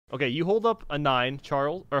Okay, you hold up a 9,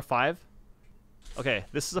 Charles, or a 5. Okay,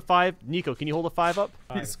 this is a 5. Nico, can you hold a 5 up?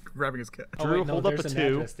 He's grabbing his cat. Drew, wait, no, hold up a there's 2.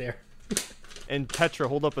 an address there. And Petra,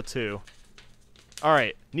 hold up a 2. All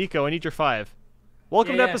right, Nico, I need your 5.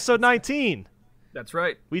 Welcome to Yeah. episode 19. That's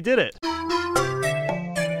right. We did it.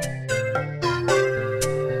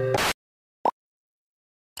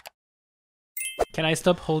 Can I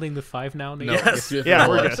stop holding the 5 now, Nate? No, Yes. Yeah,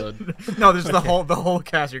 we're good. episode. No, there's the whole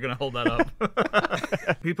cast. You're gonna hold that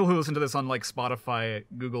up. People who listen to this on like Spotify,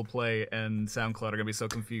 Google Play, and SoundCloud are gonna be so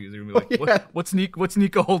confused. They're gonna be like, "What's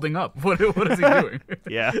Nico holding up? What is he doing?"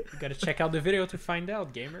 Yeah. You gotta check out the video to find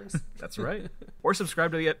out, gamers. That's right. Or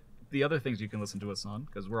subscribe to the other things you can listen to us on,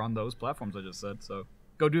 because we're on those platforms I just said. So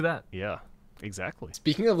go do that. Yeah, exactly.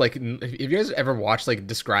 Speaking of like, have you guys ever watched like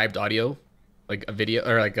described audio, like a video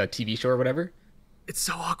or like a TV show or whatever? It's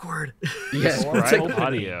so awkward. Yeah, All it's right, like,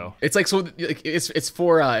 audio. it's like so. Like, it's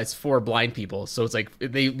for blind people. So it's like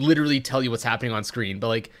they literally tell you what's happening on screen. But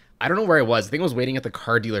like I don't know where I was. I think I was waiting at the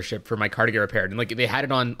car dealership for my car to get repaired, and like they had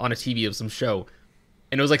it on a TV of some show,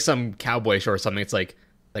 and it was like some cowboy show or something. It's like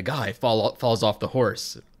the guy falls off the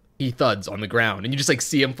horse. He thuds on the ground, and you just like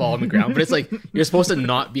see him fall on the ground. But it's like you're supposed to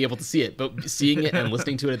not be able to see it, but seeing it and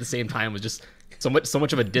listening to it at the same time was just so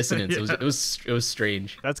much of a dissonance. Yeah. It was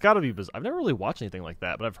strange. That's got to be bizarre. I've never really watched anything like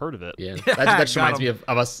that, but I've heard of it. Yeah, that just got reminds me of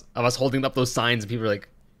us holding up those signs, and people are like,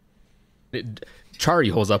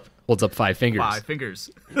 Chari holds up 5 fingers. 5 fingers.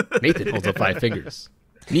 Nathan holds up 5 fingers.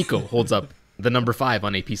 Nico holds up the number 5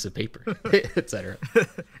 on a piece of paper, etc.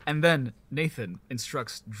 And then Nathan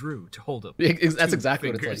instructs Drew to hold up. That's 2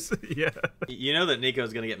 exactly fingers. what it's like. Yeah. You know that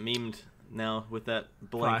Nico's gonna get memed now with that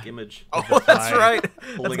blank Why? image. Oh, of the that's fire right.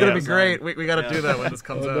 That's holding gonna it be outside. great. We gotta Yeah. do that when this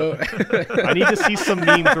comes Oh, out. no. I need to see some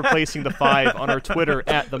memes replacing the 5 on our Twitter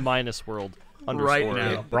at the -world _. Right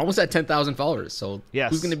now. We're almost at 10,000 followers, so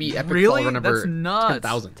Yes. who's going to be epic Really? follower number That's nuts.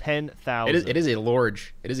 10,000? 10,000. It is a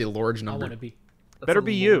large I number. wanna be. Better That's a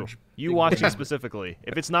be you. large, You big watching number. specifically.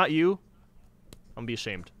 If it's not you, I'm gonna be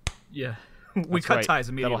ashamed. Yeah. We That's cut right. ties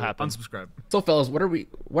That'll immediately. happen. Unsubscribe. So, fellas, what are we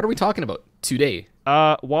talking about today?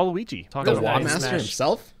 Waluigi. Talking The about Wah Master Smash.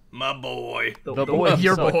 himself? My boy. The boy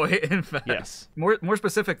your himself. boy, in fact. Yes. More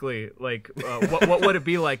specifically, like, what would it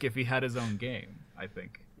be like if he had his own game? I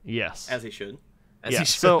think. Yes. As he should. As Yeah. he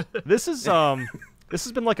should. So this is this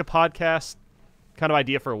has been like a podcast kind of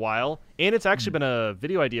idea for a while, and it's actually been a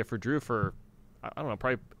video idea for Drew for I don't know,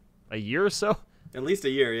 probably a year or so, At least a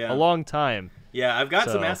year, yeah. a long time. Yeah, I've got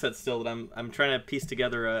some So- assets still that I'm trying to piece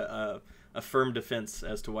together a firm defense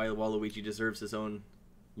as to why Waluigi deserves his own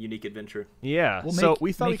unique adventure. Yeah. Well, so make-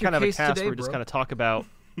 we thought make we'd your kind of have a case cast today, where we just bro. kind of talk about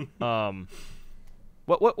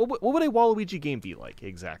what would a Waluigi game be like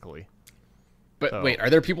exactly? But So- wait, are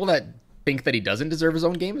there people that think that he doesn't deserve his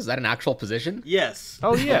own game? Is that an actual position? Yes.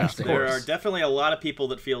 Oh yeah, of There are course. definitely a lot of people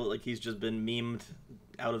that feel like he's just been memed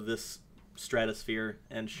out of this stratosphere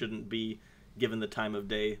and shouldn't be given the time of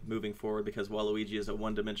day moving forward because Waluigi is a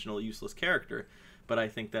one-dimensional, useless character. But I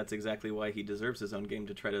think that's exactly why he deserves his own game,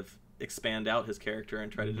 to try to expand out his character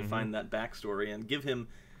and try to define that backstory and give him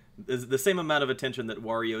the same amount of attention that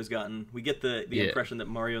Wario's gotten. We get the Yeah. impression that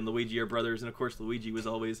Mario and Luigi are brothers, and of course Luigi was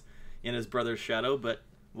always in his brother's shadow, but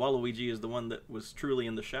Waluigi is the one that was truly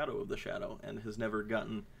in the shadow of the shadow and has never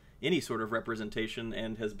gotten any sort of representation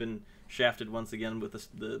and has been shafted once again with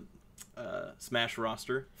the Smash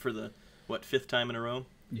roster for the, 5th time in a row?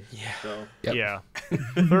 Yeah. So, Yep. Yeah.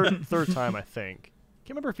 third time I think.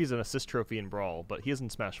 Can't remember if he's an assist trophy in Brawl, but he is in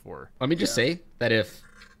Smash 4. Let me just say that if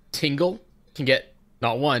Tingle can get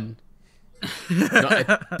not one,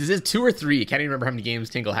 this is 2 or 3. I can't even remember how many games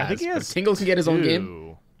Tingle has. I think he but has if Tingle can get his own game.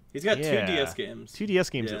 2. he's got Yeah. 2 DS games. 2 DS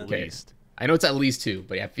games Yeah. at Okay. least. I know it's at least 2,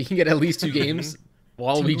 but yeah, if he can get at least 2 games,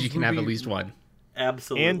 Waluigi Tingle's can have at Ruby- least one.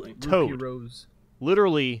 Absolutely. And Toad. Rose.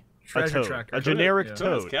 Literally Treasure a Toad. Tracker. A generic Yeah.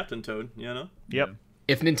 Toad is Toad. Captain Toad, you know? Yep.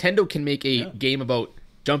 If Nintendo can make a Yeah. game about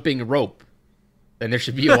jumping rope, then there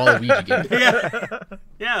should be a Waluigi game.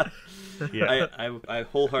 Yeah. Yeah. I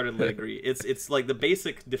wholeheartedly agree. It's like the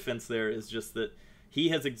basic defense there is just that he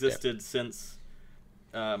has existed since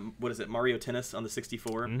Mario Tennis on the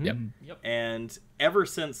 64. Yep. And ever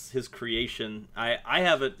since his creation, I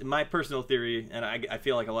have my personal theory, and I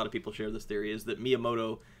feel like a lot of people share this theory, is that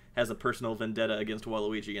Miyamoto has a personal vendetta against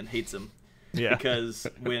Waluigi and hates him. Yeah. Because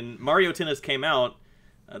when Mario Tennis came out,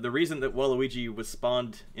 the reason that Waluigi was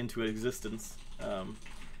spawned into existence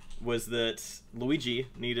was that Luigi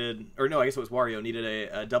needed, or no, I guess it was Wario, needed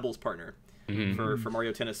a doubles partner for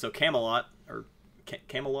Mario Tennis. So Camelot, or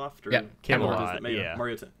Cameloft, or Yeah, Camelot, whatever it is that made yeah.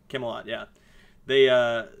 Mario Camelot, yeah.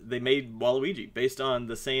 They made Waluigi based on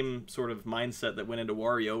the same sort of mindset that went into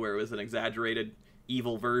Wario, where it was an exaggerated,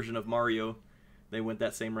 evil version of Mario they went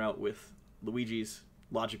that same route with Luigi's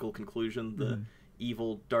logical conclusion, the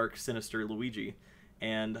evil, dark, sinister Luigi.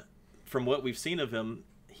 And from what we've seen of him,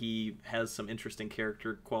 he has some interesting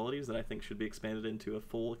character qualities that I think should be expanded into a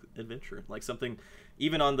full adventure, like something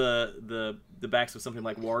even on the backs of something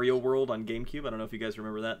like Wario World on GameCube. I don't know if you guys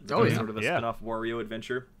remember that. Oh, yeah. Sort of a spin-off Wario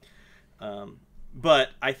adventure. But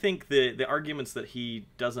I think the arguments that he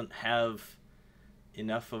doesn't have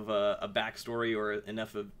enough of a backstory or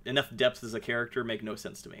enough depth as a character make no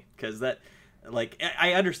sense to me, because that, like,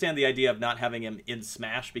 I understand the idea of not having him in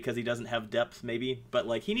Smash because he doesn't have depth, maybe, but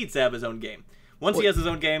like he needs to have his own game. Once he has his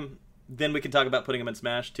own game, then we can talk about putting him in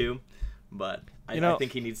Smash too. But I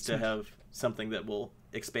think he needs to have something that will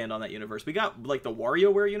expand on that universe. We got like the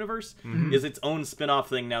WarioWare universe is its own spin-off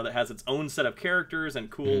thing now that has its own set of characters and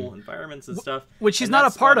cool environments and stuff. Which he's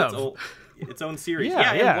not a part of. Its own series.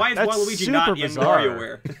 Yeah, And why is that's Waluigi not in bizarre.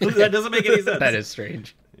 WarioWare? That doesn't make any sense. That is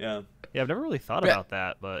strange. Yeah. Yeah, I've never really thought about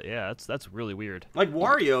that, but yeah, that's really weird. Like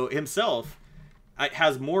Wario himself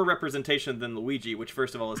has more representation than Luigi, which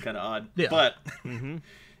first of all is kind of odd. Yeah. But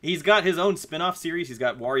he's got his own spin-off series. He's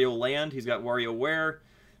got Wario Land. He's got WarioWare.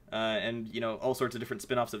 And, all sorts of different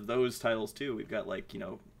spin-offs of those titles, too. We've got, like,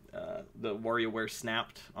 the WarioWare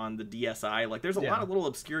Snapped on the DSi. Like, there's a lot of little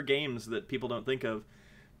obscure games that people don't think of.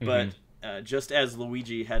 But just as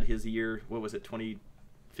Luigi had his year, what was it,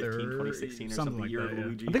 2015, 2016 or something like year that, of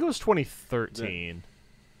Luigi? I think it was 2013.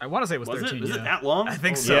 I want to say it was 13. Was it that long? I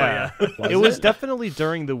think so, Yeah, yeah. it was definitely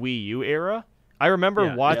during the Wii U era. I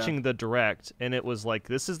remember watching the Direct, and it was like,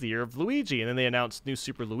 this is the year of Luigi, and then they announced New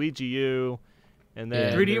Super Luigi U, and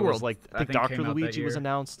then 3D there was, World, like, I think came Dr. out that Luigi was year.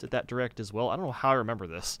 announced at that Direct as well. I don't know how I remember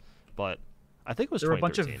this, but I think it was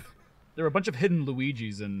 2013. There were a bunch of hidden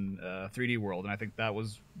Luigis in 3D World, and I think that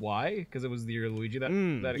was why, because it was the year of Luigi that it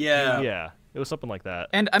came out. Yeah, it was something like that.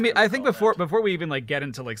 And I mean, I think before we even like get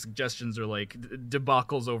into like suggestions or like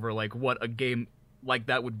debacles over like what a game like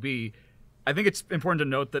that would be, I think it's important to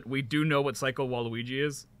note that we do know what Psycho Waluigi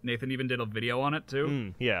is. Nathan even did a video on it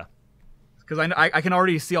too. Yeah. Because I can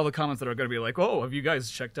already see all the comments that are going to be like, "Oh, have you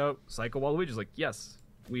guys checked out Psycho Waluigi?" It's like, yes,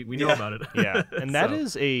 we know about it. Yeah, and that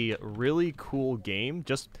is a really cool game.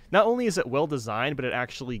 Just not only is it well designed, but it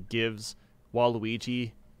actually gives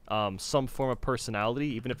Waluigi some form of personality,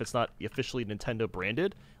 even if it's not officially Nintendo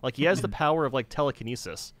branded. Like, he has the power of like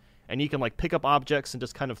telekinesis, and he can like pick up objects and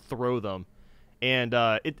just kind of throw them. And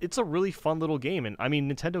it's a really fun little game. And I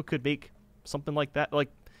mean, Nintendo could make something like that. Like,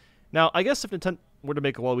 now I guess if Nintendo were to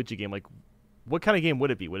make a Waluigi game, like, what kind of game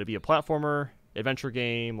would it be? Would it be a platformer, adventure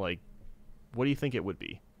game? Like, what do you think it would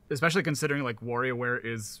be? Especially considering like WarioWare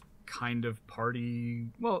is kind of party.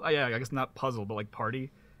 Well, yeah, I guess not puzzle, but like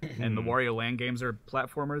party, and the Wario Land games are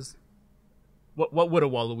platformers. What would a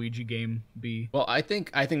Waluigi game be? Well, I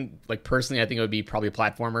think like personally, I think it would be probably a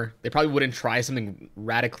platformer. They probably wouldn't try something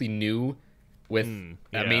radically new with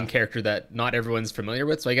a main character that not everyone's familiar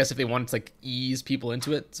with. So I guess if they wanted to like ease people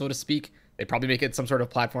into it, so to speak, they'd probably make it some sort of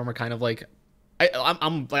platformer, kind of like I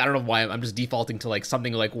don't know why I'm just defaulting to like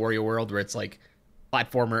something like Wario World, where it's like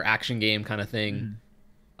platformer action game kind of thing.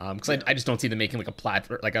 Because I just don't see them making like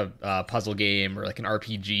a puzzle game or like an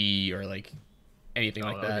RPG or like anything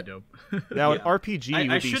like that. Dope. Now, an RPG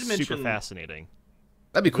I would be should super mention- fascinating.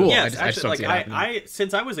 That'd be cool. Yes, I just don't see it happening. I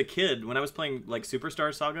since I was a kid, when I was playing like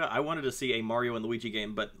Superstar Saga, I wanted to see a Mario and Luigi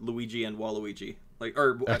game, but Luigi and Waluigi,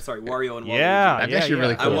 Wario and Waluigi. That'd actually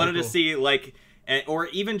really cool. I wanted to see like, or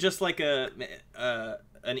even just like an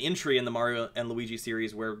entry in the Mario and Luigi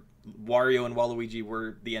series where Wario and Waluigi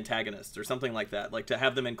were the antagonists or something like that. Like, to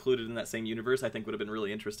have them included in that same universe, I think would have been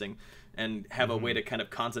really interesting, and have a way to kind of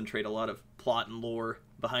concentrate a lot of plot and lore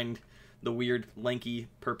behind the weird lanky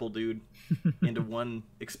purple dude into one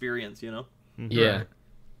experience, Yeah,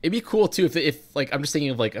 it'd be cool too if like I'm just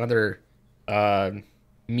thinking of like another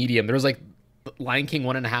medium. There was like Lion King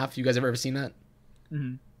 1.5. You guys ever seen that?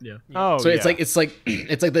 Yeah. Oh, So it's like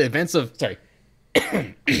the events of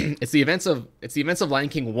it's the events of Lion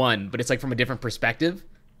King 1, but it's like from a different perspective.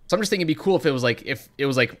 So I'm just thinking it'd be cool if it was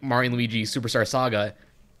like Mario and Luigi Superstar Saga,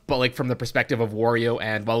 but like from the perspective of Wario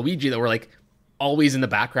and Waluigi that were like always in the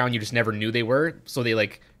background. You just never knew they were. So they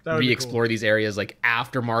like re-explore these areas like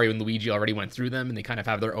after Mario and Luigi already went through them, and they kind of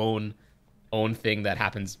have their own thing that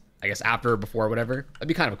happens, I guess, after or before or whatever. That'd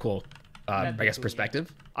be kind of a cool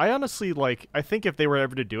perspective. I honestly I think if they were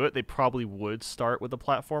ever to do it, they probably would start with a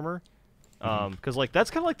platformer. Because like that's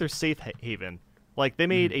kind of like their safe haven. Like, they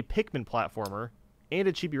made a Pikmin platformer and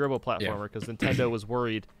a Chibi Robo platformer because Nintendo was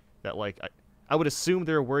worried that like I would assume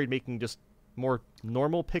they were worried making just more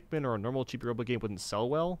normal Pikmin or a normal Chibi Robo game wouldn't sell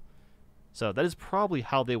well. So that is probably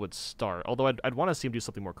how they would start. Although I'd want to see them do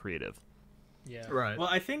something more creative. Yeah. Right. Well,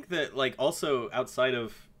 I think that like also outside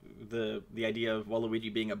of the idea of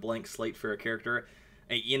Waluigi being a blank slate for a character,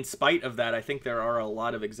 in spite of that, I think there are a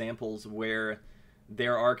lot of examples where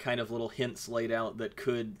there are kind of little hints laid out that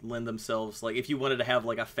could lend themselves, like if you wanted to have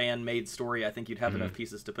like a fan-made story, I think you'd have enough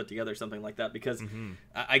pieces to put together something like that, because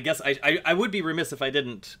I guess I would be remiss if I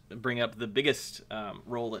didn't bring up the biggest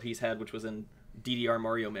role that he's had, which was in DDR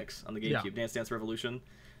Mario Mix on the GameCube, Dance Dance Revolution.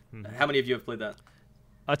 How many of you have played that?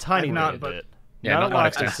 A tiny I've not, bit. but- Yeah, not a not lot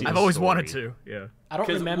extensive. to I've the always story. wanted to. Yeah. I don't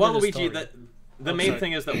Because remember the Waluigi, story. the main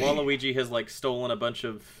thing is that Waluigi has like stolen a bunch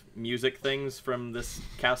of music things from this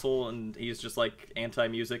castle, and he's just like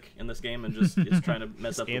anti-music in this game, and just is trying to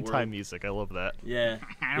mess up the world. Anti-music. I love that. Yeah,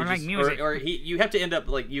 I don't He like just- music. Or you have to end up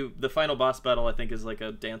like the final boss battle. I think is like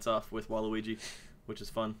a dance-off with Waluigi, which is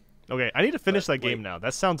fun. Okay, I need to finish But, that game wait. now.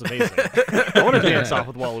 That sounds amazing. I want to dance off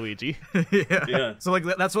with Waluigi. Yeah. So like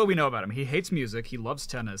that's what we know about him. He hates music. He loves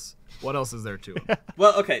tennis. What else is there to him?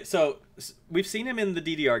 Well, okay, so we've seen him in the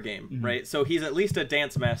DDR game, right? So he's at least a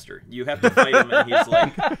dance master. You have to fight him, and he's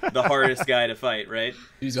like the hardest guy to fight, right?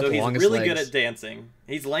 He's got So the he's longest really legs. good at dancing.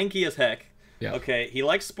 He's lanky as heck. Yeah. Okay, he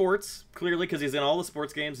likes sports, clearly, because he's in all the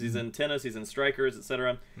sports games. He's in tennis, he's in strikers,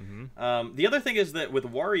 etc. The other thing is that with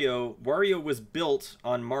Wario was built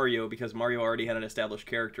on Mario because Mario already had an established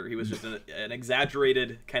character. He was just an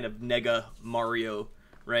exaggerated kind of nega Mario,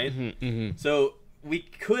 right? So we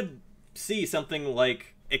could see something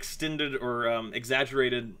like extended or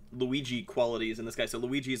exaggerated Luigi qualities in this guy. So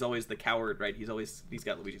Luigi's always the coward, right? He's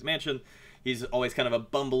got Luigi's Mansion. He's always kind of a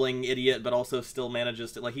bumbling idiot, but also still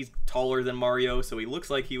manages to, like, he's taller than Mario, so he looks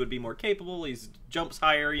like he would be more capable. He jumps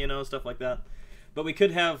higher, stuff like that. But we could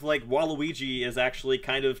have, like, Waluigi is actually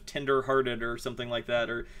kind of tender-hearted or something like that,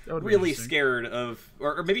 or That would be really interesting. scared of,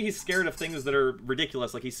 or maybe he's scared of things that are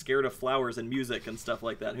ridiculous, like he's scared of flowers and music and stuff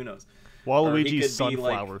like that. Who knows? Or he could be Waluigi's like-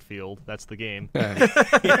 Sunflower Field. That's the game.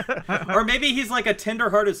 Or maybe he's like a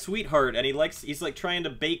tender-hearted sweetheart, and he's like trying to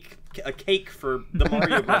bake a cake for the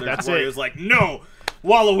Mario Brothers. That's Mario's it. like, no,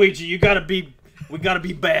 Waluigi, we gotta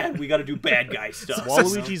be bad. We gotta do bad guy stuff.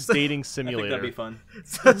 Waluigi's dating I think simulator. that'd be fun.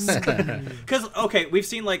 Because okay, we've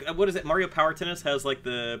seen like what is it? Mario Power Tennis has like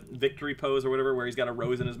the victory pose or whatever, where he's got a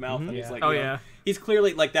rose in his mouth, and he's Yeah. like, Oh, you know, yeah. he's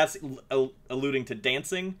clearly like that's alluding to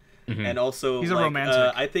dancing, and also He's a like,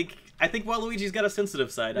 romantic. I think Waluigi's got a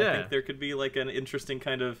sensitive side. I Yeah. think there could be like an interesting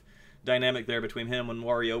kind of dynamic there between him and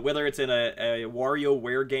Wario, whether it's in a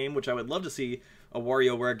WarioWare game, which I would love to see a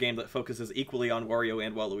WarioWare game that focuses equally on Wario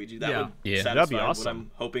and Waluigi. That Yeah. would Yeah. satisfy That'd be what awesome.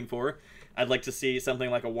 I'm hoping for. I'd like to see something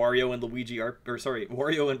like a Wario and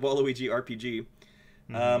Wario and Waluigi RPG.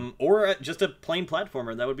 Or just a plain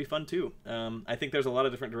platformer. That would be fun too. I think there's a lot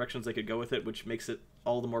of different directions they could go with it, which makes it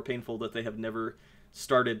all the more painful that they have never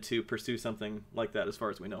started to pursue something like that as far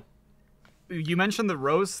as we know. You mentioned the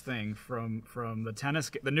rose thing from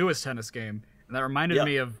the newest tennis game, and that reminded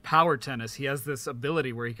me of Power Tennis. He has this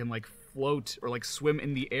ability where he can like float or like swim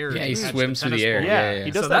in the air. Yeah, to he catch swims the through the tennis air. ball. Yeah, Yeah.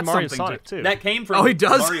 he does So that in that's Mario something Sonic too. That came from Oh, he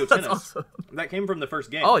does? Mario That's Tennis. awesome. That came from the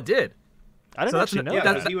first game. Oh, it did. I didn't So that's actually know yeah,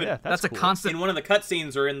 that. because he would- Yeah, That's a cool. constant. In one of the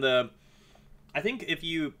cutscenes or in the... I think if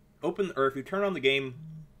you if you turn on the game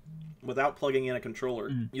without plugging in a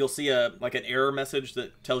controller, you'll see an error message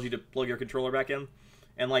that tells you to plug your controller back in.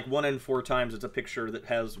 And like 1 in 4 times, it's a picture that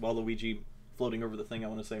has Waluigi floating over the thing, I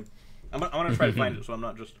want to say. I'm going to try to find it so I'm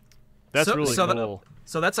not just... That's So- really so that- cool.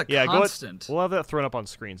 So that's a Yeah, constant. we'll have that thrown up on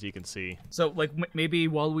screen so you can see. So like maybe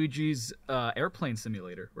Waluigi's airplane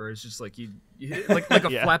simulator, where it's just like like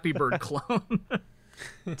a Yeah. Flappy Bird clone.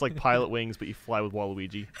 It's like Pilot Wings, but you fly with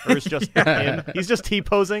Waluigi. Or it's just him. He's just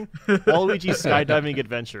T-posing. Waluigi's skydiving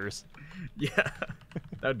adventures. Yeah,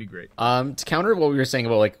 that'd be great. To counter what we were saying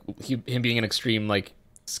about like him being an extreme like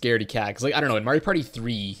scaredy cat, because like I don't know, in Mario Party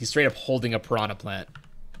 3, he's straight up holding a piranha plant.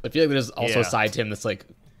 I feel like there's also a Yeah. side to him that's like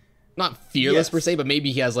not fearless Yes. per se, but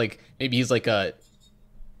maybe he's like a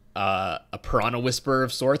piranha whisperer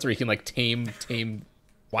of sorts, where he can like tame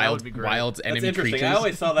would be great. wild That's enemy interesting. creatures. I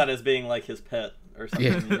always saw that as being like his pet or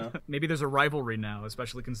something, you know? Maybe there's a rivalry now,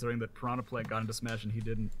 especially considering that Piranha Plant got into Smash and he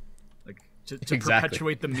didn't. Like to Exactly.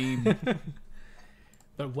 perpetuate the meme.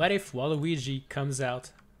 But what if Waluigi comes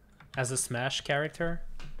out as a Smash character?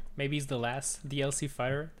 Maybe he's the last DLC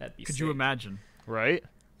fighter. That'd be Could sick. you imagine? Right?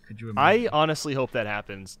 Could you imagine? I honestly hope that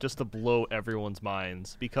happens, just to blow everyone's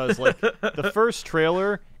minds. Because, like, the first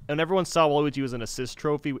trailer, and everyone saw Waluigi was an assist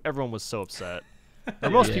trophy, everyone was so upset. Or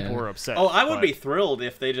most Yeah. people were upset. Oh, I would but- be thrilled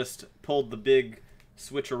if they just pulled the big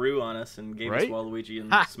switcheroo on us and gave us Right? Waluigi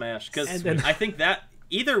and Ha! Smash. Because And then- I think that,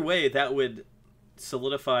 either way, that would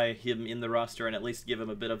solidify him in the roster and at least give him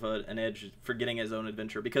a bit of an edge for getting his own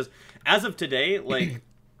adventure. Because as of today, like,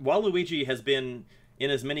 Waluigi has been in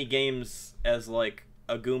as many games as like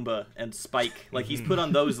a Goomba and Spike. Like he's put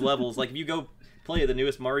on those levels. Like if you go play the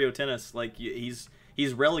newest Mario Tennis, like he's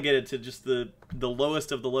relegated to just the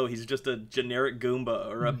lowest of the low. He's just a generic Goomba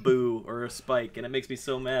or a Boo or a Spike, and it makes me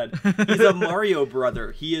so mad. He's a Mario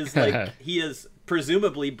brother. He is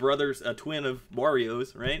presumably a twin of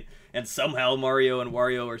Wario's, right? And somehow Mario and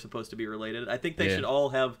Wario are supposed to be related. I think they should all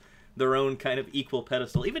have their own kind of equal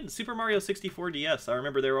pedestal. Even Super Mario 64 DS. I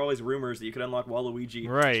remember there were always rumors that you could unlock Waluigi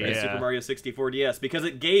in Super Mario 64 DS because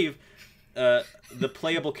it gave the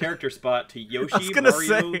playable character spot to Yoshi,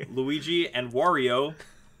 Mario, Luigi, and Wario.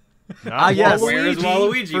 Yes. Where's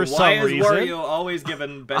Waluigi? For Why some is reason. Wario always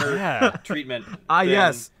given better treatment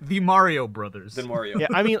Yes, the Mario brothers. than Wario? Yeah,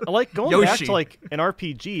 I mean, like going back Yoshi. to like an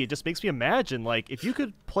RPG, it just makes me imagine like if you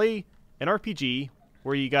could play an RPG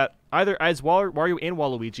where you got either as Wario and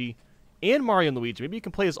Waluigi and Mario and Luigi, maybe you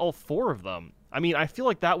can play as all four of them. I mean, I feel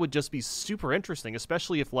like that would just be super interesting,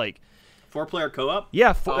 especially if like 4-player co-op?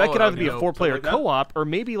 yeah, that could either be a no, 4-player something like that. co-op or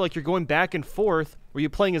maybe like you're going back and forth where you're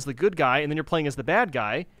playing as the good guy and then you're playing as the bad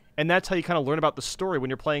guy. And that's how you kind of learn about the story when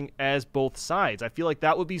you're playing as both sides. I feel like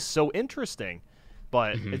that would be so interesting,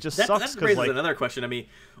 but it just That sucks because raises like another question. I mean,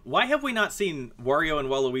 why have we not seen Wario and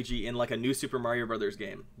Waluigi in like a new Super Mario Brothers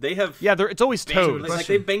game? They have it's always Toad. like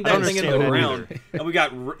they banged I that don't thing into understand the that ground, and we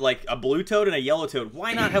got like a blue Toad and a yellow Toad.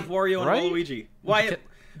 Why not have Wario and Right? Waluigi? Why?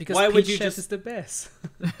 Because Why Peach would you Chef just? is the best.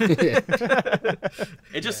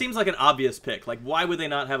 It just seems like an obvious pick. Like, why would they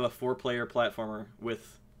not have a 4-player platformer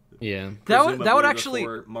with? Yeah. That would presumably actually the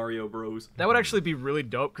 4 Mario Bros. That would actually be really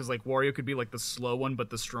dope because like Wario could be like the slow one but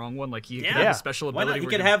the strong one. Like he could have Yeah. a special Why ability. not? He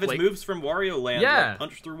where could have his like, moves from Wario Land, Yeah. like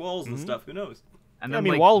punch through walls and stuff. Who knows? And I then,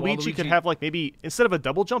 mean, like, Waluigi could have like maybe instead of a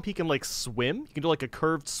double jump, he can like swim. He can do like a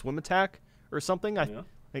curved swim attack or something.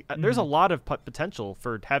 There's a lot of potential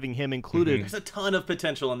for having him included. There's a ton of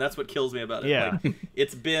potential, and that's what kills me about it. Yeah. Like,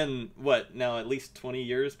 it's been what now? At least 20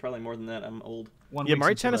 years, probably more than that. I'm old. Yeah,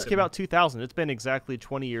 Mario Tennis came out 2000. It's been exactly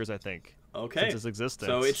 20 years, I think. Okay. Since its existence.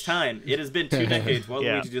 So it's time. It has been 2 decades. Waluigi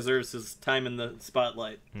Yeah. deserves his time in the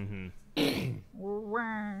spotlight.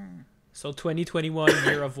 So 2021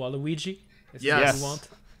 year of Waluigi. Is Yes. what you want?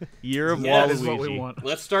 Year of Yeah, That Waluigi. is what we want.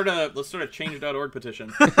 Let's start a change.org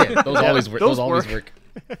petition. Yeah, those always work. those Those always work.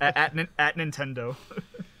 work. at Nintendo.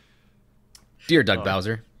 Dear Doug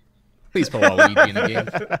Bowser, please put Waluigi in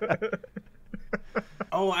the game.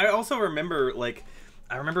 Oh, I also remember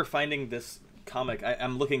I remember finding this comic.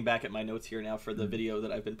 I'm looking back at my notes here now for the video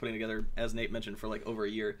that I've been putting together, as Nate mentioned, for like over a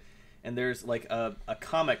year. And there's like a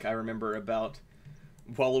comic I remember about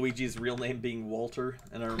Waluigi's real name being Walter,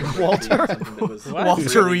 and I remember it being something that was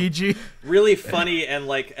Walter really, Luigi. really funny and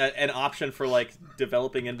like an option for like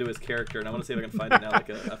developing into his character. And I want to see if I can find it now, like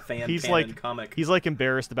a fan He's canon like comic. he's like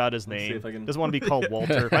embarrassed about his see name. if I can- Doesn't want to be called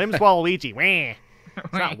Walter. My name is Waluigi. Wah.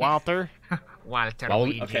 It's not Walter. Walter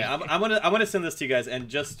Waluigi. Okay, I'm gonna send this to you guys, and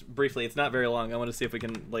just briefly, it's not very long. I want to see if we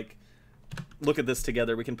can like look at this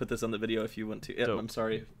together. We can put this on the video if you want to. Dope. I'm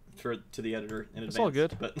sorry to the editor in advance. It's all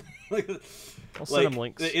good. But I'll send him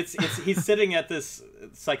links. It's he's sitting at this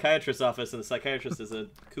psychiatrist's office, and the psychiatrist is a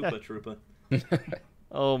Koopa Troopa.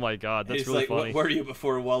 Oh my god, that's He's really like, funny. "What were you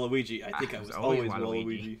before Waluigi?" I think I was always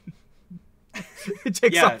Waluigi. Waluigi. He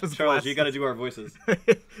takes Yeah, off his Charles, glasses. you got to do our voices.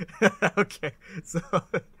 Okay, so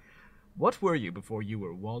what were you before you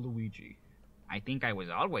were Waluigi? I think I was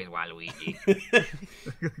always Waluigi.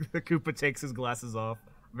 The Koopa takes his glasses off,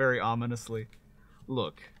 very ominously.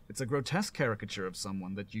 Look, it's a grotesque caricature of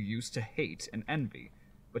someone that you used to hate and envy,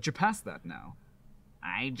 but you're past that now.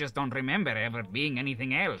 I just don't remember ever being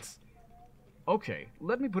anything else. Okay,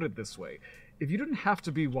 let me put it this way. If you didn't have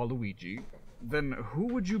to be Waluigi, then who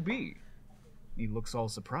would you be? He looks all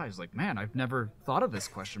surprised, like, man, I've never thought of this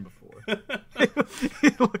question before. He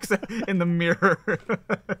looks in the mirror.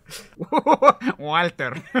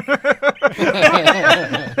 Walter.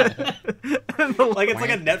 Like it's like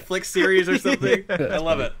a Netflix series or something. I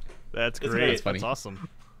love it. That's It's great. great. That's funny. awesome.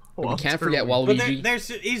 You can't forget But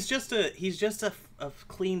Waluigi. he's just a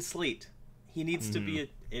clean slate. He needs to be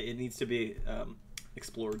it needs to be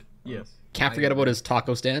explored. Yes. Can't forget about his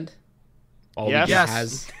taco stand. Waluigi Yes.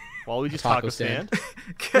 has Waluigi's Taco taco stand.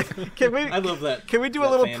 stand. Can we? I love that. Can we do a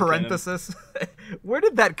that little fan canon. parenthesis? Where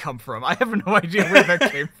did that come from? I have no idea where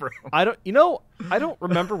that came from. I don't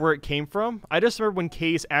remember where it came from. I just remember when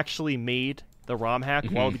Case actually made the ROM hack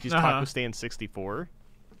Waluigi's Taco Stand 64.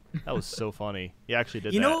 That was so funny. He actually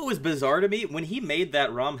did You that. know what was bizarre to me? When he made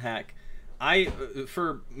that ROM hack,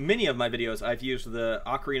 for many of my videos, I've used the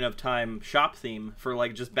Ocarina of Time shop theme for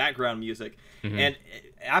like just background music. And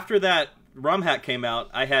after that ROM hack came out,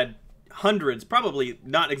 I had hundreds, probably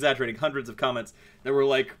not exaggerating, hundreds of comments that were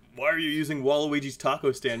like, "Why are you using Waluigi's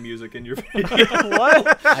taco stand music in your video?"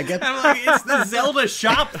 What? I get I'm like, it's the Zelda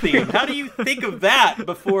shop theme. How do you think of that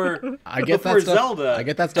before before Zelda? I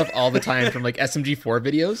get that stuff all the time from like SMG4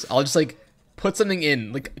 videos. I'll just like put something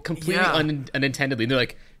in like completely unintendedly. And they're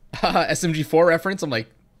like, haha, SMG4 reference. I'm like,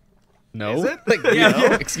 no. Is it? Like, no?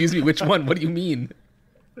 Excuse me, which one? What do you mean?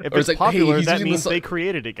 If Or it's it's like, hey, popular, he's that using means the they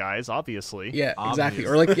created it, guys. Obviously. Yeah, exactly. Obvious.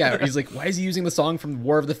 Or like, yeah, he's like, why is he using the song from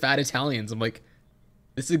War of the Fat Italians? I'm like,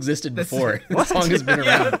 this existed before. The song has been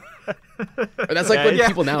around. But that's like when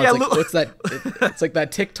people now, it's like, what's that? It's like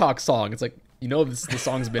that TikTok song. It's like, the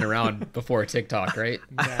song's been around before TikTok, right?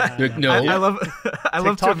 You're like, no. I love to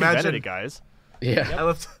TikTok imagine invented it, guys.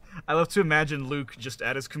 Yeah. I love to imagine Luke just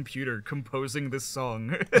at his computer composing this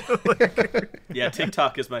song. Yeah,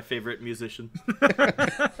 TikTok is my favorite musician.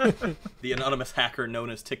 The anonymous hacker known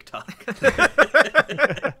as TikTok.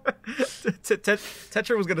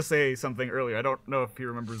 Tetra was gonna say something earlier. I don't know if he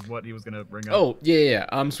remembers what he was gonna bring up. Oh, yeah.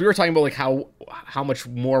 So we were talking about like how much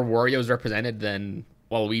more Wario is represented than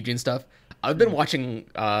Waluigi and stuff. I've been watching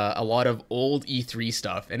a lot of old E3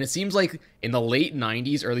 stuff, and it seems like in the late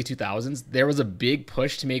 90s, early 2000s, there was a big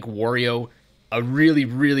push to make Wario a really,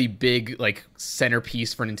 really big like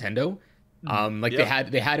centerpiece for Nintendo.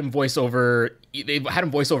 They had him voice over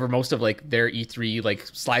most of like their E3 like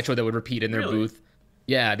slideshow that would repeat in their booth.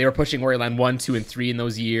 Yeah, they were pushing Wario Land 1, 2, and 3 in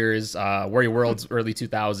those years. Wario World's early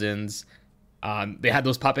 2000s. They had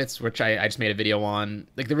those puppets, which I just made a video on.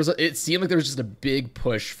 Like it seemed like there was just a big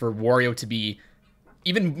push for Wario to be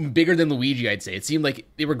even bigger than Luigi. I'd say it seemed like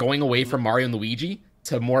they were going away from Mario and Luigi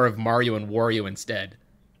to more of Mario and Wario instead.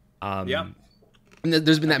 Yeah, and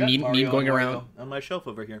there's been that meme Mario going and Wario around on my shelf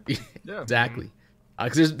over here. Yeah. exactly,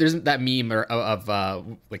 because there's that meme of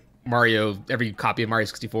like Mario. Every copy of Mario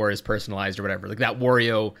 64 is personalized or whatever. Like that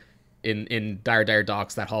Wario in Dire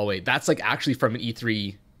Docks, that hallway. That's like actually from an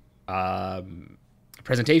E3.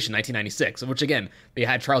 Presentation 1996, of which again they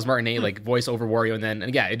had Charles Martinet like voice over Wario,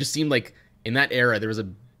 and yeah, it just seemed like in that era there was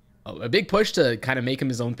a big push to kind of make him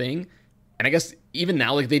his own thing. And I guess even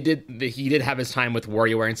now, like he did have his time with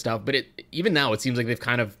WarioWare and stuff, but even now it seems like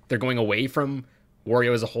they're going away from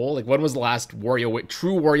Wario as a whole. Like when was the last true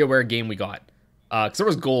WarioWare game we got? Because there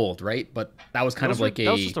was Gold, right? But that was kind of like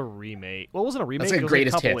that was just a remake. Well, it wasn't a remake. That's like it was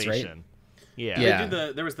greatest a hits, right? compilation. Yeah.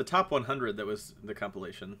 Yeah. There was the top 100 that was the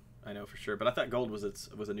compilation. I know for sure, but I thought Gold was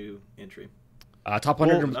a new entry. Top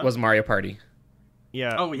 100 was Mario Party.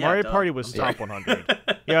 Yeah. Oh, yeah, Mario duh. Party was top 100.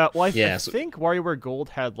 Yeah. Well, I So- think WarioWare Gold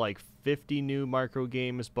had like 50 new micro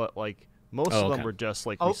games, but like most of them were just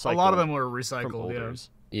like recycled. A lot of them were from recycled. Yeah. olders.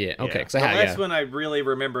 Yeah. Okay. Yeah. Because The last one I really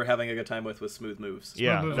remember having a good time with was Smooth Moves.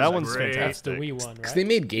 Yeah, Moves that was one's great. That's the fantastic. Wii one, Because right? they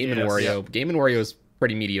made Game and Yes. Wario. Game and Wario is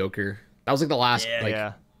pretty mediocre. That was like the last,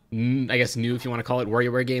 Yeah. I guess new, if you want to call it,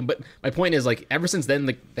 WarioWare game. But my point is, like, ever since then,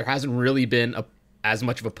 like, there hasn't really been as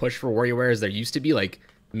much of a push for WarioWare as there used to be, like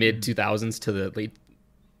mid 2000s to the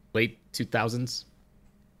late 2000s.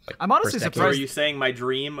 I'm honestly First decade. So are surprised. you saying my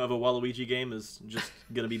dream of a Waluigi game is just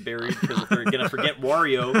gonna be buried because if they're gonna forget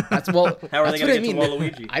Wario? That's well. How are that's they gonna what I get mean. to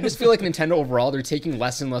Waluigi? I just feel like Nintendo overall, they're taking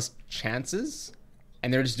less and less chances,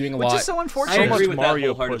 and they're just doing a Which lot. is so I unfortunate. So agree much with Mario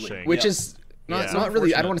that wholeheartedly. pushing. which Yeah. is not, Yeah. not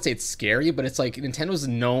really. I Unfortunate. don't want to say it's scary, but it's like Nintendo's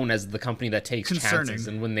known as the company that takes Concerning. chances,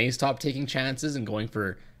 and when they stop taking chances and going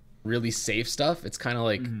for really safe stuff, it's kind of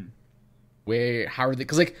like, how are they?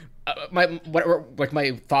 Because like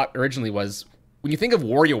my thought originally was when you think of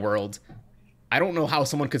Wario World, I don't know how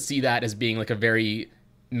someone could see that as being like a very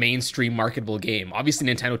mainstream marketable game. Obviously,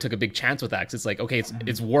 Nintendo took a big chance with that because it's like, okay,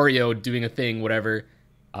 it's Wario doing a thing, whatever.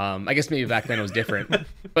 I guess maybe back then it was different,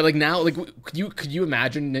 but like now, like could you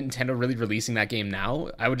imagine Nintendo really releasing that game now?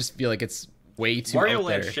 I would just feel like it's way too Wario out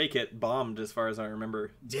Land there. Shake It bombed as far as I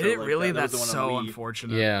remember. Did So, it like, really? that was That's the one so on Wii.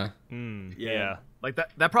 unfortunate. Yeah, Yeah. Like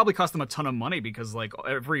that probably cost them a ton of money because like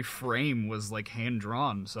every frame was like hand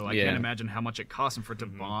drawn. So I Yeah. can't imagine how much it cost them for it to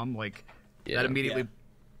bomb. Like Yeah. that immediately Yeah.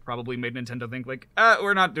 probably made Nintendo think like,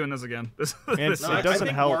 we're not doing this again. This, And this it No, I doesn't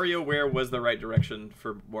think help. WarioWare was the right direction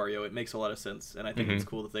for Wario. It makes a lot of sense, and I think it's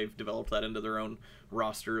cool that they've developed that into their own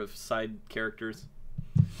roster of side characters.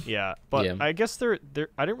 Yeah, but Yeah. I guess I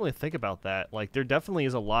didn't really think about that. Like, there definitely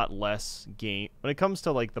is a lot less game when it comes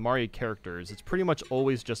to like the Mario characters. It's pretty much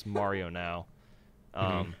always just Mario now.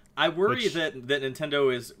 I worry Which- that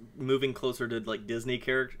Nintendo is moving closer to like Disney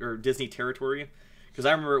character or Disney territory, because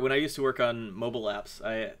I remember when I used to work on mobile apps,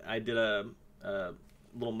 I did a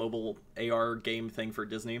little mobile AR game thing for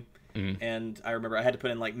Disney, and I remember I had to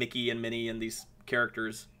put in like Mickey and Minnie and these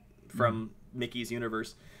characters from Mickey's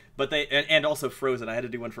universe, but and also Frozen. I had to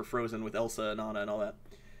do one for Frozen with Elsa and Anna and all that,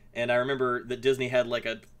 and I remember that Disney had like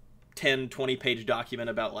a 10, 20-page document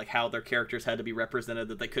about like how their characters had to be represented,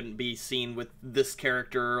 that they couldn't be seen with this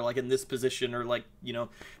character or like in this position, or like, you know,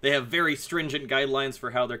 they have very stringent guidelines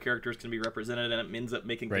for how their characters can be represented, and it ends up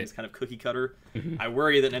making things kind of cookie cutter. I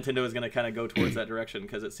worry that Nintendo is going to kind of go towards that direction,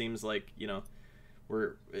 because it seems like, you know,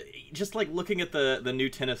 we're just like looking at the new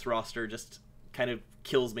tennis roster just kind of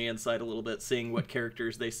kills me inside a little bit, seeing what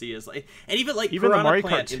characters they see as like, and even the Mario Kart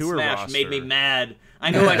Plant in Tour Smash roster made me mad. I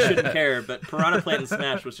know I shouldn't care, but Piranha Plant in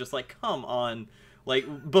Smash was just like, come on.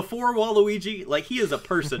 Like, before Waluigi, like, he is a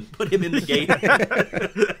person. Put him in the game.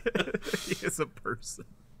 He is a person.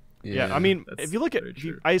 Yeah, I mean, That's if you look at very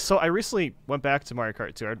true. I recently went back to Mario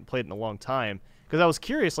Kart 2. I hadn't played it in a long time because I was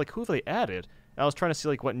curious, like, who they added. And I was trying to see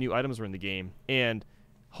like what new items were in the game, and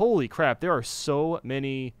holy crap, there are so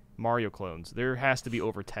many Mario clones. There has to be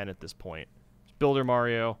over 10 at this point. Builder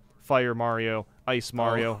Mario, Fire Mario, Ice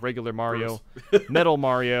Mario, regular Mario, Metal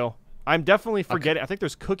Mario. I'm definitely forgetting. I think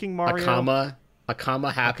there's Cooking Mario.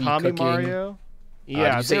 Akama Happy Akami Cooking. Mario. Did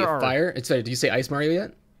Yeah, you say there are. Fire? Did you say Ice Mario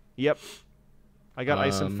yet? Yep. I got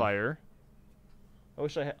Ice and Fire. I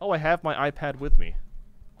wish I had. Oh, I have my iPad with me.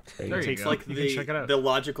 There you It's go. like You can check it out. the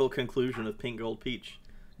logical conclusion of Pink Gold Peach.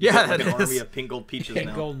 Yeah, Like that an army is. of Pink Gold Peaches Pink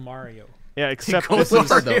now. Gold Mario. Yeah, except Gold this is Flip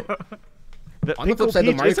side, though, the On the Pink flip Gold side,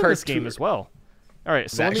 the Peach Mario is in Kart this game Tour- as well. All right,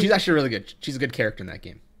 so let me- she's actually really good. She's a good character in that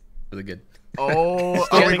game. Really good. Oh,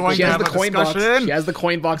 are we going She to has have the a coin box. discussion? She has the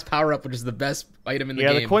coin box power up, which is the best item in the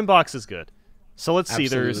yeah, game. the coin box is good. So let's see.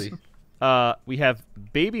 Absolutely. There's we have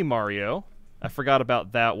Baby Mario. I forgot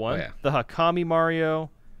about that one. yeah. The Hakami Mario.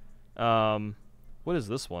 What is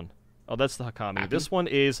this one? Oh, that's the Hakami. Happy? This one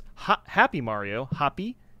is Happy Mario.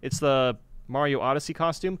 Happy. It's the Mario Odyssey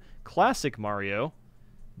costume. Classic Mario.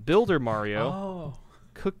 Builder Mario. Oh.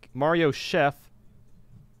 Cook Mario Chef.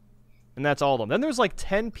 And that's all of them. Then there's like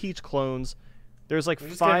 10 Peach clones. There's like We're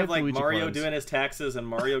just 5 gonna have like Luigi Mario clones. doing his taxes and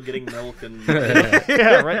Mario getting milk and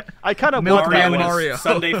Yeah, right. I kind of Milk want Man that in one. his Mario.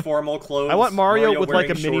 Sunday formal clothes. I want Mario with like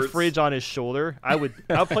a wearing mini shorts. fridge on his shoulder.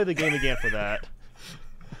 I'll play the game again for that.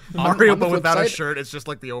 Mario, on the but flip without a side- shirt, it's just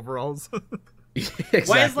like the overalls. Exactly.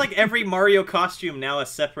 Why is like every Mario costume now a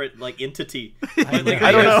separate like entity? Like,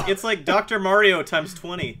 I don't know. It's like Dr. Mario times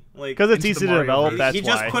 20. Like Because it's Into easy the to Mario develop. verse. That's he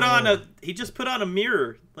just why. put on a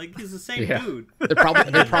mirror. Like he's the same Yeah. dude. They're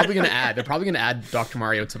probably gonna add. They're probably gonna add Dr.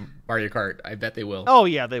 Mario to Mario Kart. I bet they will. Oh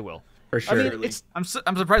yeah, they will. For sure. I mean, Surely. it's I'm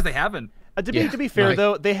surprised they haven't. to be fair no,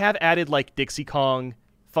 though, they have added like Dixie Kong,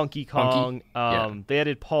 Funky Kong. yeah. They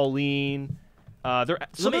added Pauline. Let me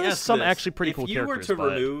There's ask some this. actually pretty if cool you characters. were to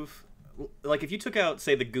but remove, like, if you took out,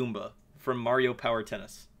 say, the Goomba from Mario Power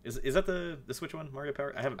Tennis, is that the Switch one? Mario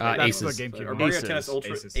Power? I haven't played That's that. the Aces. GameCube. Or Mario Aces. Tennis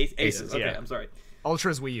Ultra. Aces. Aces. Okay, yeah. I'm sorry.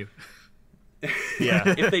 Ultra's Wii U.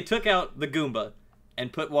 yeah, If they took out the Goomba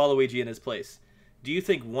and put Waluigi in his place, do you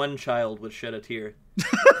think one child would shed a tear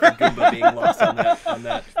for Goomba being lost on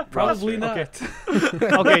that Probably roster?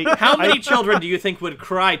 not. okay. How many children do you think would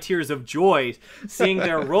cry tears of joy seeing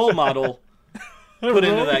their role model put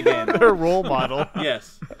into that game? Their role model.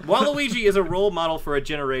 Yes. Waluigi is a role model for a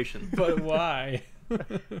generation. But why?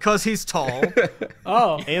 Because he's tall.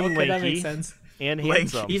 Oh, And okay, that lanky. makes sense. And Lanky.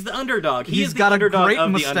 handsome. He's the underdog. He He's is the got a underdog great of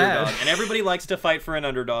the mustache. underdog. And everybody likes to fight for an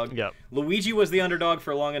underdog. Yep. Luigi was the underdog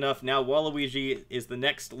for long enough. Now Waluigi is the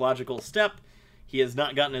next logical step. He has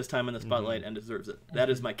not gotten his time in the spotlight and deserves it. That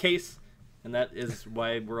is my case. And that is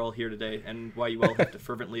why we're all here today, and why you all have to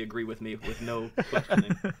fervently agree with me with no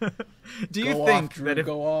questioning. Do you Go think off, Drew, that if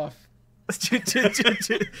go off. do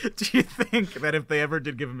you think that if they ever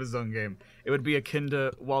did give him his own game, it would be akin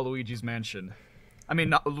to Waluigi's Mansion? I mean,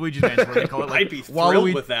 not Luigi's Mansion. What do they call it? Like I'd be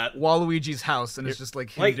thrilled with that. Waluigi's house, and it's just like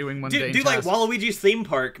him doing mundane do like tasks. Waluigi's theme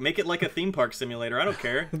park. Make it like a theme park simulator. I don't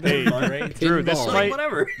care. Hey, Great. Drew, this Pinball. Like, might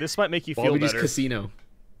whatever. this might make you feel Waluigi's better. Casino.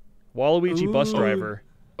 Waluigi bus driver.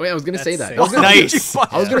 Oh, yeah, I was gonna say That's that. sick. I was gonna, Nice.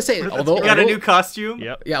 I was gonna say, although You got a new costume?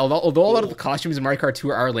 Yep. yeah, although a lot of the costumes in Mario Kart 2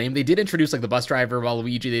 are lame, they did introduce like the bus driver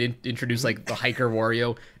Waluigi. They didn't introduce like the hiker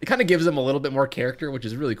Wario. It kind of gives them a little bit more character, which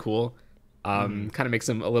is really cool. Kind of makes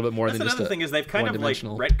them a little bit more That's than just another a thing is they've kind of like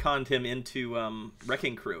one-dimensional. retconned him into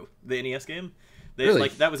Wrecking Crew, the NES game. They, Really?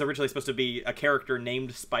 Like that was originally supposed to be a character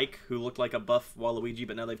named Spike who looked like a buff Waluigi,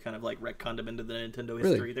 but now they've kind of like retconned him into the Nintendo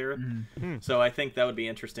history there. So I think that would be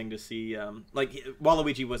interesting to see. Like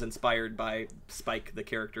Waluigi was inspired by Spike, the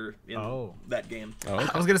character in that game. Oh, okay.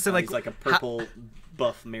 I was gonna say He's like a purple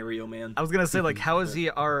buff Mario man. I was gonna say like, how is he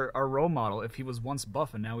our role model if he was once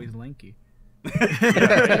buff and now he's lanky?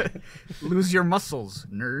 Lose your muscles,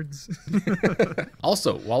 nerds.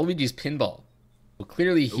 Also, Waluigi's pinball. Well,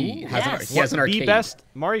 clearly he has an The arcade. best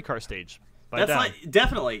Mario Kart stage. By That's down. like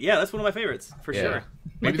definitely, yeah. That's one of my favorites for Yeah. sure.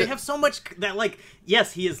 Like they have so much that like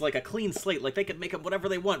yes, he is like a clean slate. Like they could make him whatever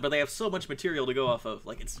they want, but they have so much material to go off of.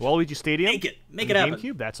 Like it's Waluigi Stadium. make it happen.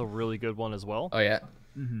 GameCube. That's a really good one as well. Oh yeah.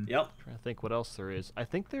 Yep. Trying to think what else there is. I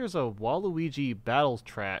think there's a Waluigi battle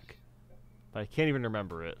track, but I can't even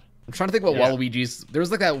remember it. I'm trying to think what Yeah. Waluigi's. There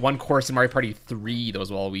was like that one course in Mario Party 3 that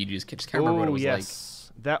was Waluigi's. Just can't remember what it was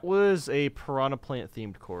yes. That was a Piranha Plant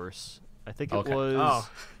themed course. I think it Okay. was. Oh, like.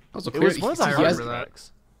 Also, It was one of the I hard remember that.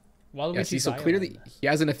 tracks. Waluigi's Yeah, see, so Island. clearly he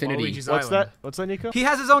has an affinity. Waluigi's What's Island. that? What's that, Nico? He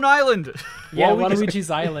has his own island. Yeah, Waluigi's- Waluigi's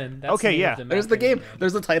Island. That's Okay, the name yeah. of the There's map the in game. the-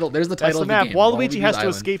 There's the title. There's the That's title the of map. game. Waluigi has to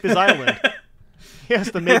Island. escape his island. He has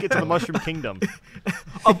to make it to the Mushroom Kingdom.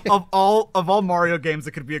 of all Mario games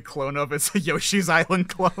that could be a clone of, it's a Yoshi's Island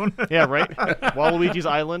clone. Yeah, right. Waluigi's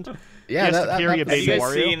Island. Yeah, He has to carry a Have baby you guys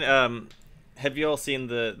Mario. seen? Have you all seen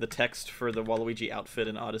the text for the Waluigi outfit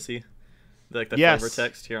in Odyssey? Like the Yes. flavor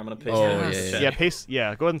text. Here, I'm gonna paste Oh, it in the yeah, chat. Yeah, paste.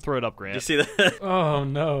 Yeah, go ahead and throw it up, Do you Grant. see that? Oh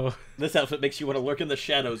no. This outfit makes you want to lurk in the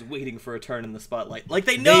shadows, waiting for a turn in the spotlight. Like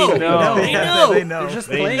they know. know. They know. They know. They're just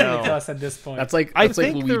They playing know. with us at this point. That's like I that's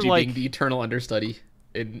like think they're Luigi like- being the eternal understudy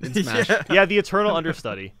in Smash. Yeah, the eternal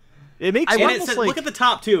understudy. It makes And it it almost says, like look at the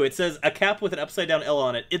top too. It says a cap with an upside down L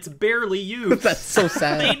on it. It's barely used. That's so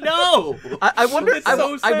sad. They know. I wonder. It's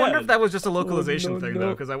so I wonder sad. if that was just a localization no, thing no.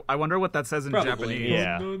 though, because I wonder what that says in Probably. Japanese.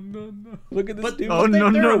 yeah. No, no, no. Look at this But dude. Oh they're no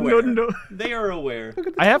no aware. no no! They are aware.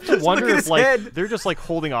 I have to wonder at if his like head. they're just like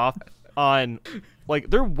holding off on, like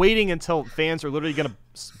they're waiting until fans are literally gonna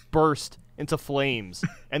burst into flames,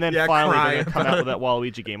 and then Yeah, finally cry they're gonna come about out with that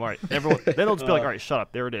Waluigi game. All right, everyone. Then they'll just be like, all right, shut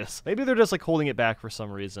up. There it is. Maybe they're just like holding it back for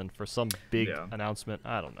some reason, for some big Yeah. announcement.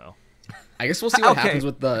 I don't know. I guess we'll see what Okay. happens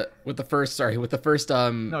with the first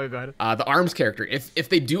No, go ahead. the arms character. If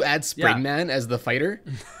they do add Springman as the fighter,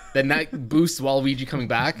 then that boosts Waluigi coming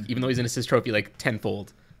back, even though he's in assist trophy like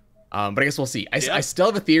tenfold. But I guess we'll see. Yeah, I still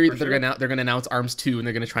have a theory that sure. they're gonna announce Arms 2 and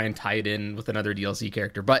they're gonna try and tie it in with another DLC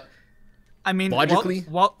character. But I mean, logically-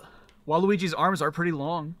 Waluigi's arms are pretty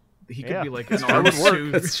long. He could Yeah. be like an That arms would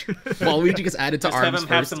too. Waluigi gets added to Just have Arms him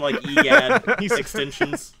have first. some like EGAD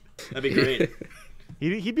extensions. That'd be great.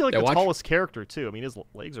 He'd be like Yeah, the watch- tallest character too. I mean, his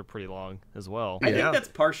legs are pretty long as well. I Yeah. think that's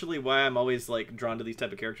partially why I'm always like drawn to these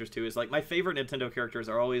type of characters too. Is like my favorite Nintendo characters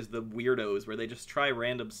are always the weirdos where they just try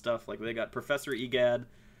random stuff. Like they got Professor EGAD,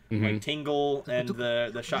 like Tingle, and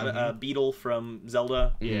the shot Beetle from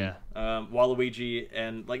Zelda. Yeah. Waluigi,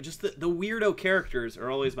 and like just the weirdo characters are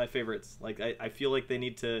always my favorites. Like I feel like they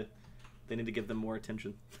need to give them more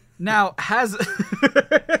attention. Now has.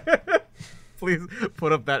 Please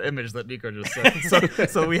put up that image that Nico just said,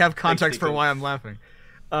 so we have context for Nico. why I'm laughing.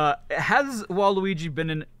 Has Waluigi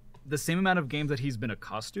been in the same amount of games that he's been a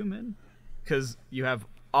costume in? Because you have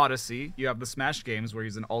Odyssey, you have the Smash games where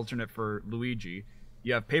he's an alternate for Luigi,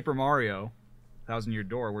 you have Paper Mario, Thousand Year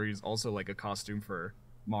Door, where he's also like a costume for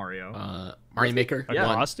Mario. Mario Maker. A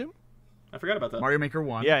one. costume? I forgot about that. Mario Maker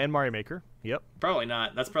 1. Yeah, and Mario Maker. Yep. Probably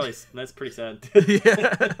not. That's pretty sad.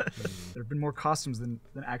 There have been more costumes than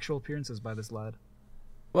actual appearances by this lad.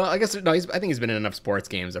 Well, I guess no. I think he's been in enough sports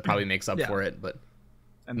games that probably makes up Yeah. for it, but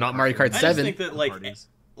And not the Mario Kart I just 7. think that like Parties.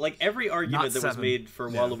 every argument Not that was 7. made for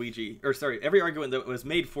Waluigi, or sorry, every argument that was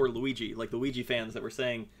made for Luigi, like Luigi fans that were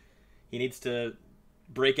saying he needs to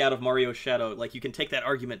break out of Mario's shadow, like you can take that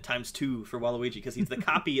argument times 2 for Waluigi because he's the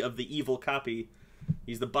copy of the evil copy.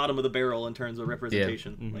 He's the bottom of the barrel in terms of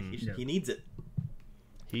representation. Like he needs it.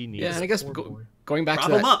 He needs. Yeah, and I guess Poor boy. going back to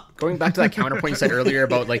Prop him that, up. going back to that counterpoint you said earlier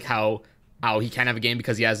about like how he can't have a game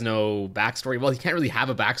because he has no backstory. Well, he can't really have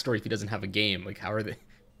a backstory if he doesn't have a game. Like, how are they?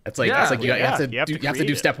 That's like Yeah, you have to you have to do create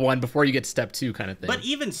it. step 1 before you get to step 2 kind of thing. But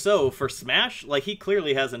even so, for Smash, like he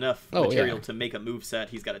clearly has enough Oh, material yeah. to make a move set.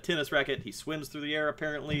 He's got a tennis racket. He swims through the air.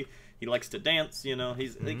 Apparently, he likes to dance. You know,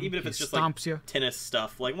 he's like, even if it's just like stomps you. tennis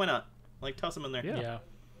stuff, like why not? Like toss him in there. Yeah.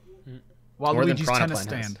 Yeah. More than Waluigi's Piranha tennis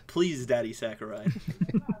Plant has. stand. Please, Daddy Sakurai.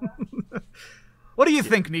 What do you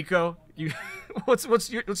think, Nico? What's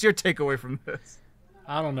your takeaway from this?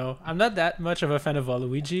 I don't know. I'm not that much of a fan of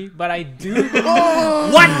Waluigi, but I do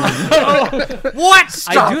What?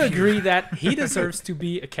 I do agree that he deserves to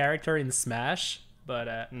be a character in Smash.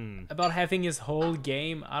 But about having his whole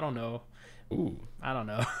game, I don't know. Ooh. I don't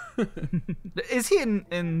know. Is he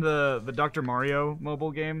in the Dr. Mario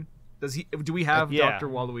mobile game? Do we have Yeah. Dr.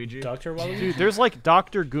 Waluigi? Dr. Waluigi? Dude, there's like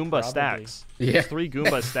Dr. Goomba Probably. stacks. Yeah. There's 3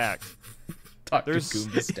 Goomba stacks. Dr. There's-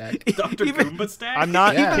 Goomba stack. Dr. Even- Goomba Stack? I'm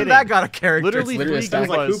not Yeah. kidding. That got a character. Literally literally 3 a stack. Sounds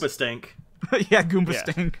like Goombas. Koopa Stank. yeah, Goomba Yeah.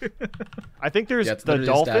 Stink. I think there's Yeah, it's the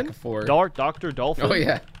literally a stack dolphin. of 4. Dr. Dolphin. Oh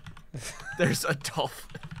yeah. There's a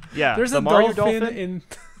dolphin. Yeah. There's the a Mario dolphin in...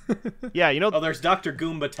 Yeah, you know Oh, there's Dr.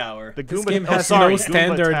 Goomba Tower. the This Goomba. game oh, has sorry, no Goomba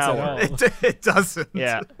standards at Tower. all. It doesn't.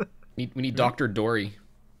 Yeah. We need Dr. Dory.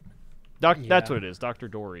 That's what it is, Dr.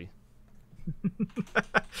 Dory.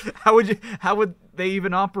 How would they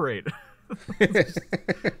even operate?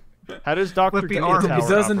 How does Dr. Flippy Dory arm. It Tower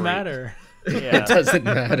doesn't operate? matter. Yeah. It doesn't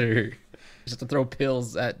matter. Just have to throw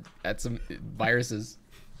pills at some viruses.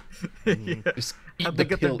 Just eat How'd the they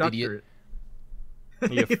get their pill, idiot. doctorate?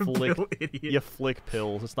 You flick, Pill idiot. you flick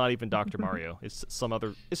pills. It's not even Dr. Mario. It's some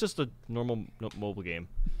other. It's just a normal mobile game.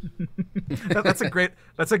 That's a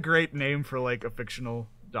great name for like a fictional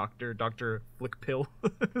doctor, Dr. Flick Pill.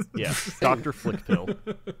 Yeah, Dr. Flick Pill.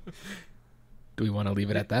 Do we want to leave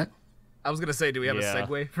it at that? I was gonna say, do we have Yeah. a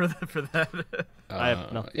segue for that? I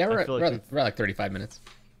have no. Yeah, I feel like we're at like 35 minutes.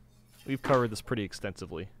 we've covered this pretty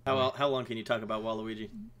extensively. How long can you talk about Waluigi?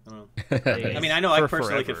 I don't know. Days. I mean, I know I For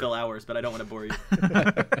personally could forever. fill hours, but I don't want to bore you.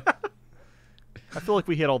 I feel like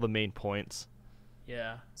we hit all the main points.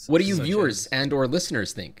 Yeah. What do you Such viewers and or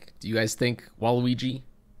listeners think? Do you guys think Waluigi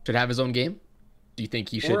should have his own game? Do you think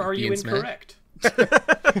he should Or are be you in Smash? incorrect?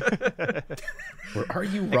 Or are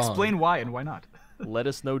you wrong? Explain why and why not. Let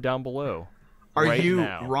us know down below. Are right you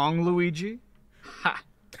now. wrong, Luigi?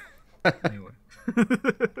 Anyway.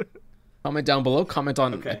 Comment down below. Comment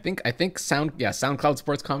on. Okay. I think SoundCloud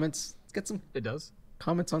Sports comments. Let's get some It does.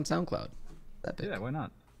 comments on SoundCloud. That big. Yeah, why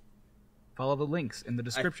not? Follow the links in the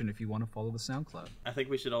description if you want to follow the SoundCloud. I think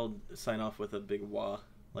we should all sign off with a big wah,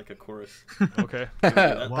 like a chorus. Okay.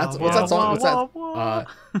 That's what's that song?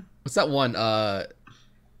 What's that one?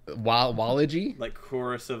 Waluigi? Like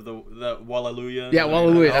chorus of the Walalooya. Yeah,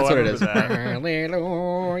 Waluigi. That's I what it remember is. that.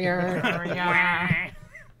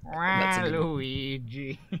 Hallelujah.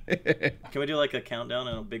 Luigi. Can we do like a countdown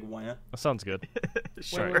and a big wah? That sounds good.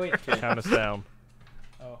 Wait, wait, wait. Count us down.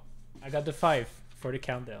 Oh, I got the 5 for the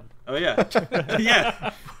countdown. Oh yeah, yeah.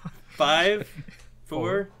 5,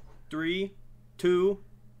 4, 3, 2,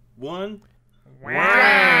 1.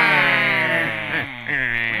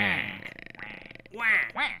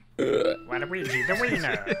 Waluigi the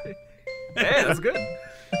winner. Hey, that's good.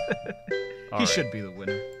 All He right. should be the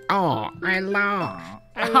winner. Oh, I lost.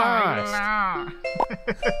 I lost.